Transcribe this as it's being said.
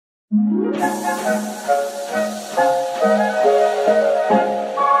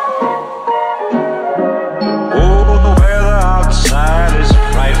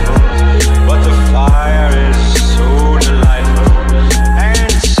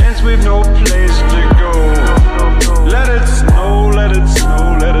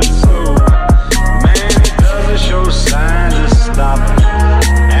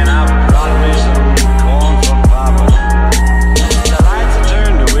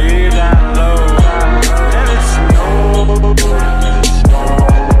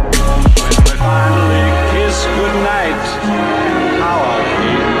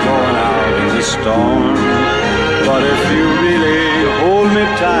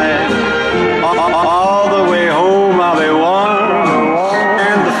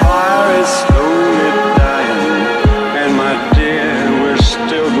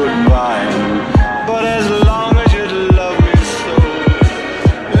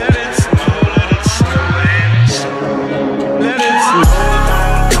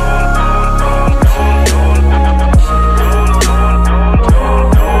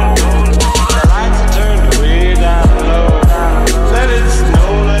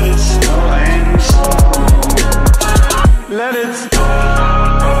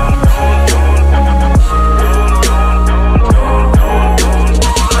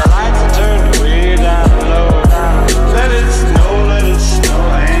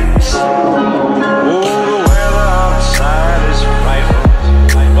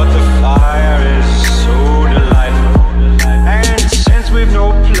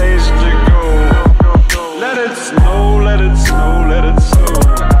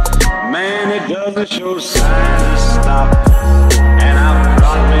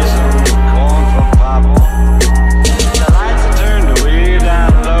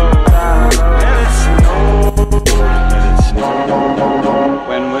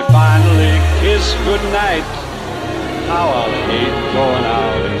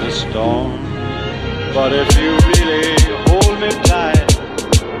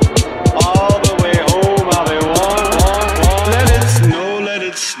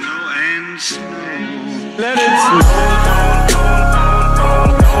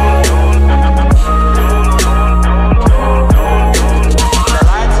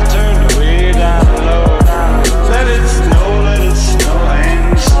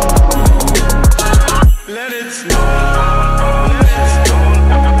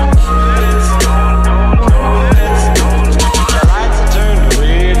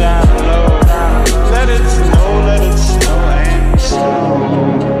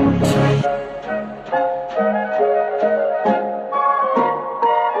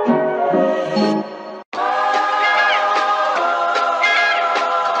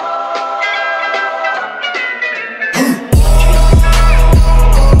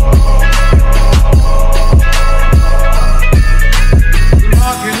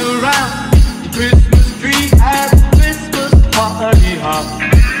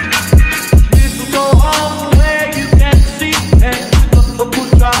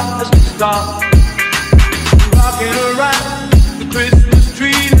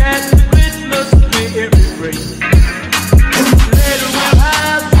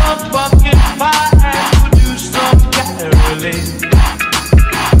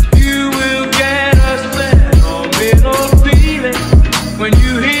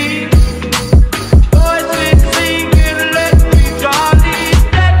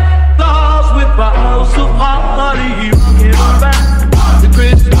The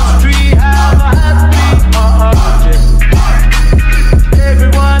Christmas tree have a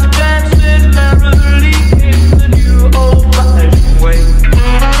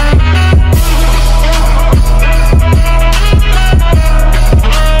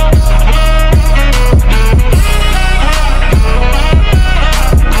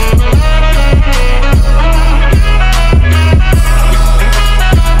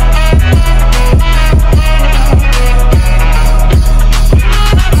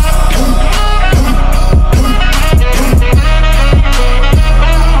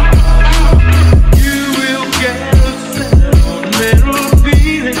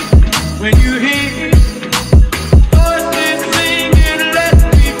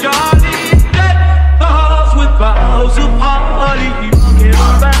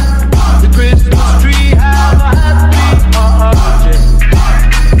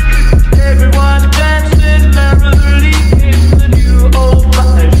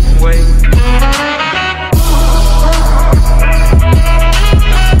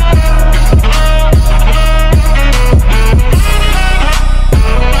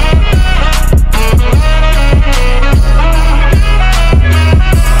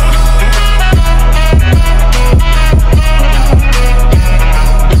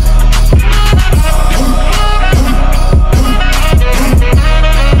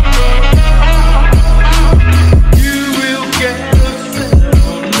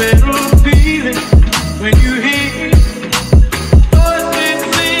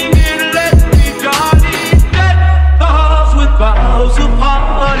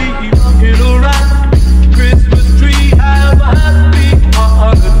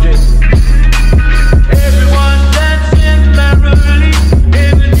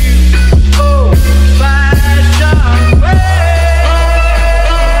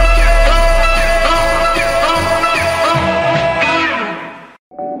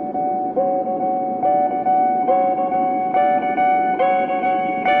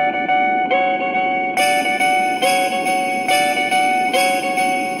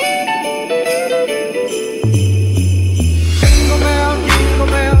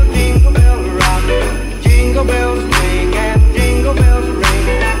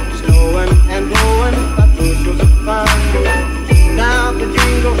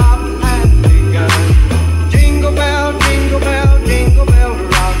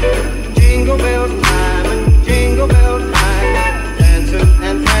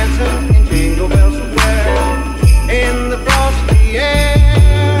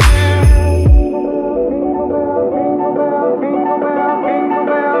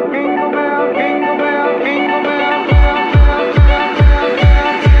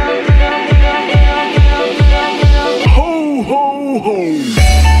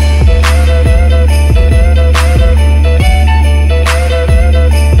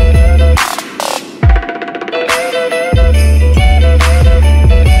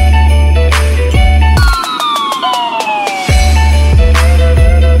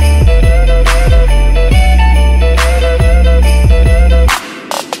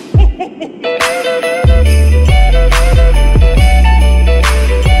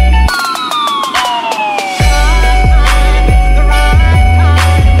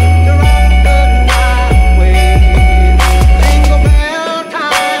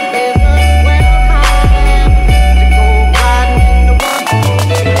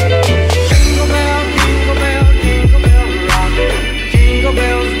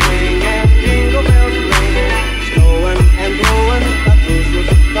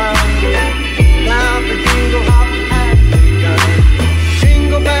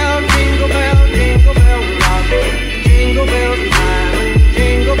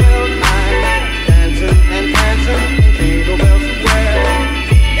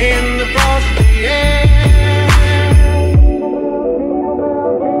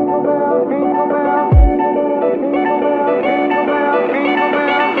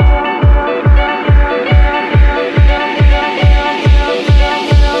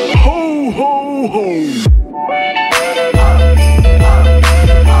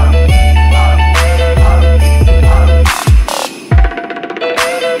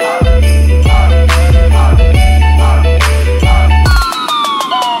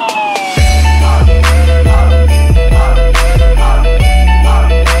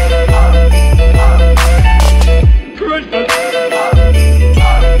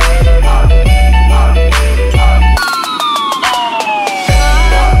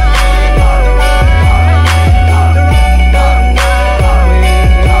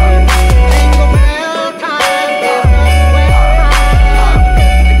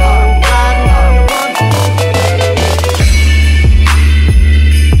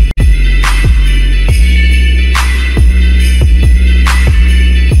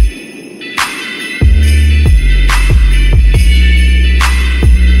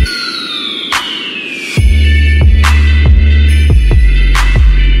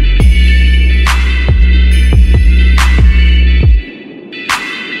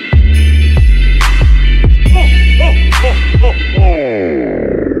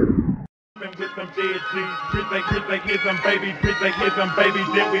with them, baby,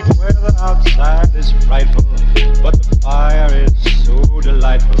 then we. Weather outside is frightful, but the fire is so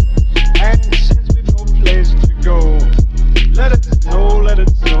delightful. And since we've no place to go, let it snow, let it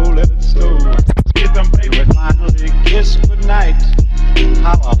snow, let it snow. Give them, baby. We finally kiss goodnight.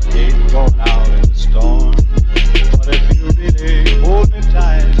 How I'll hate going out in the storm. But if you really hold me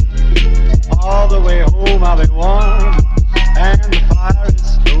tight, all the way home I'll be warm. And the fire is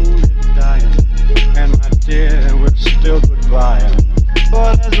slowly dying. And my dear, we're still goodbye.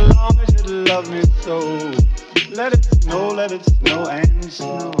 But as long as you love me so, let it snow and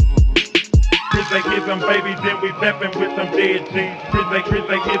snow. Chris, they give them, baby, then we peppin' with them dead jeans. Chris, they give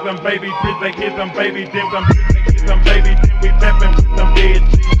them, baby, Chris, they give them, baby, then we give them, baby, then we peppin' with them dead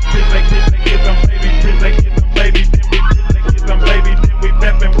jeans. Chris, they give them, baby, Chris, they give them, baby, then we give them, baby, then we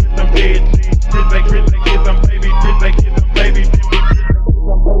peppin' with them dead jeans. Chris, they give them, baby, Chris, they give them, baby, then we give them, baby, then we peppin' with them dead jeans.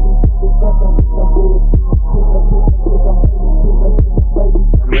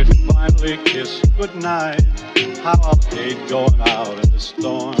 We finally kiss goodnight. How I'll hate going out in the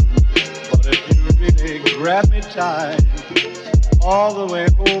storm. But if you really grab me tight, all the way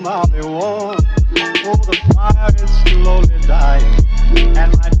home I'll be warm. Oh, the fire is slowly dying.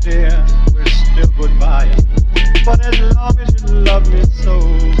 And my dear, we're still goodbye. But as long as you love me so,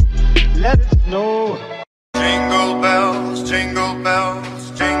 let it snow. Jingle bells,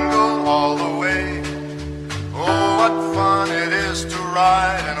 jingle all the way. Oh, what fun it is to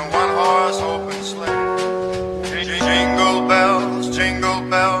ride in a one-horse open sleigh. Jingle bells, jingle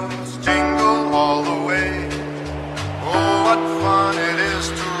all the way. Oh, what fun it is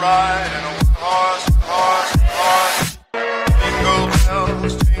to ride in a one-horse. Jingle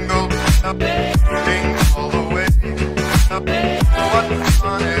bells, jingle all the way. Oh, what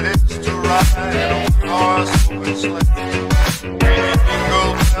fun it is to ride in a one-horse open sleigh.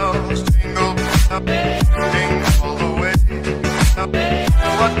 Jingle bells, jingle all the way.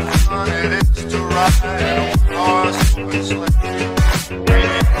 What fun it is to ride in a one-horse open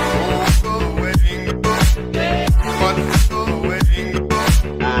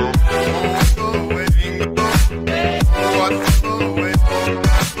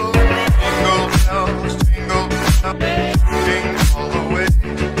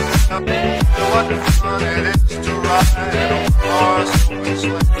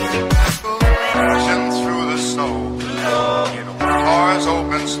Through the snow in a one-horse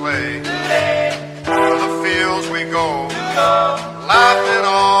open sleigh. Over the fields we go, laughing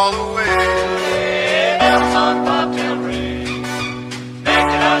all the way. Bells on bobtail ring,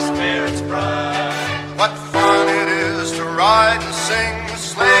 making our spirits bright. What fun it is to ride and sing the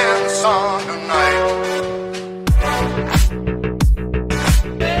sleighing song tonight.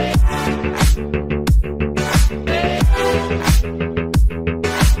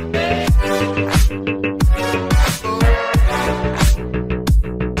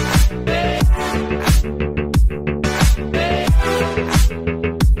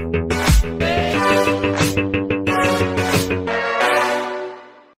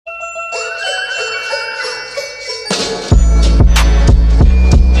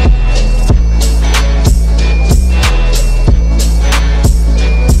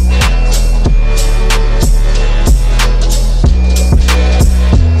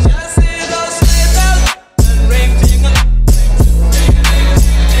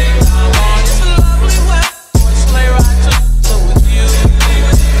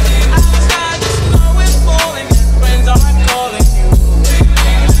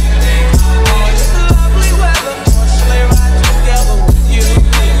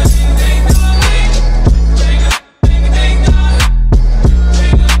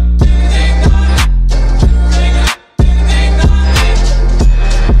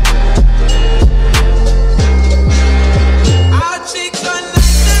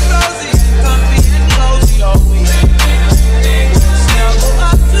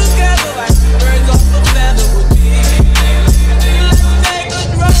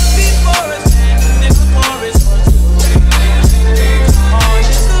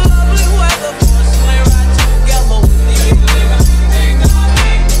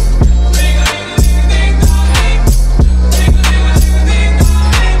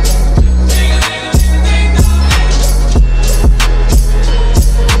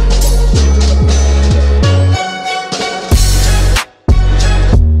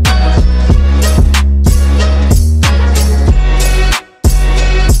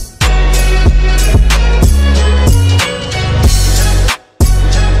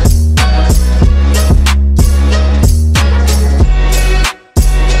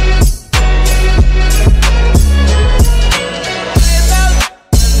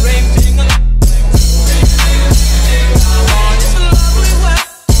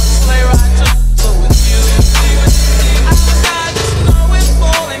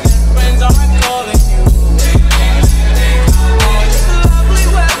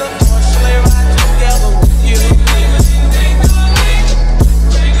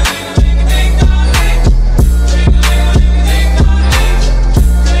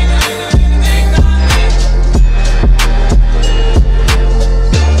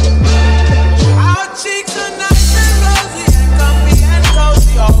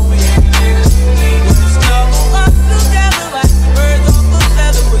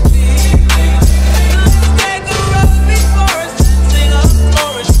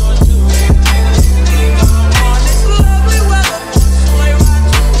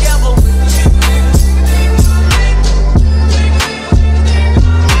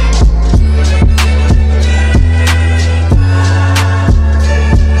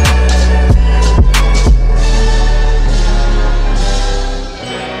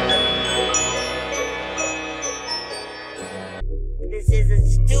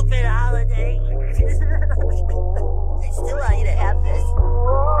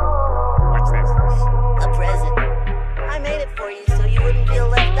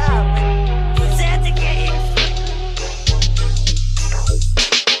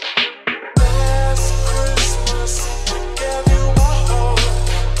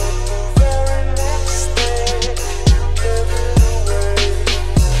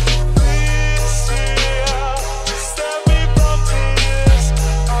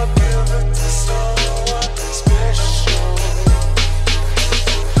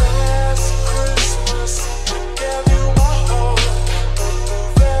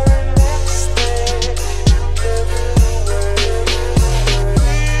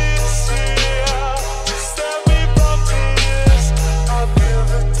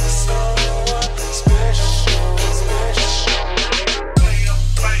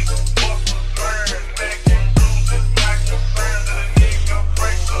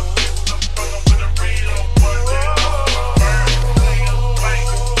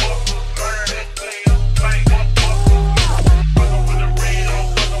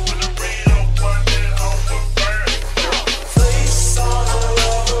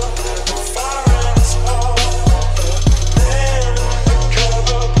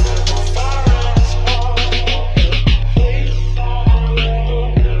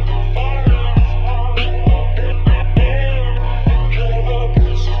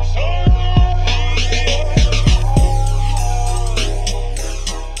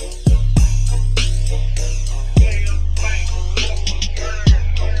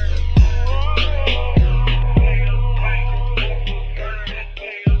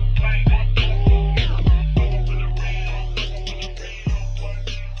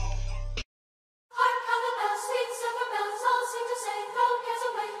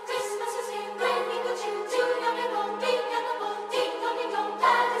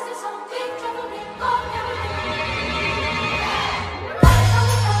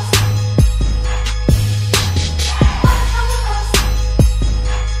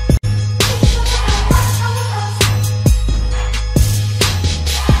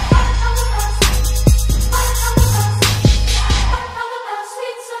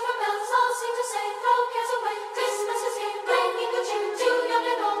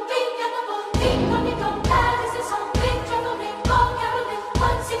 Picco di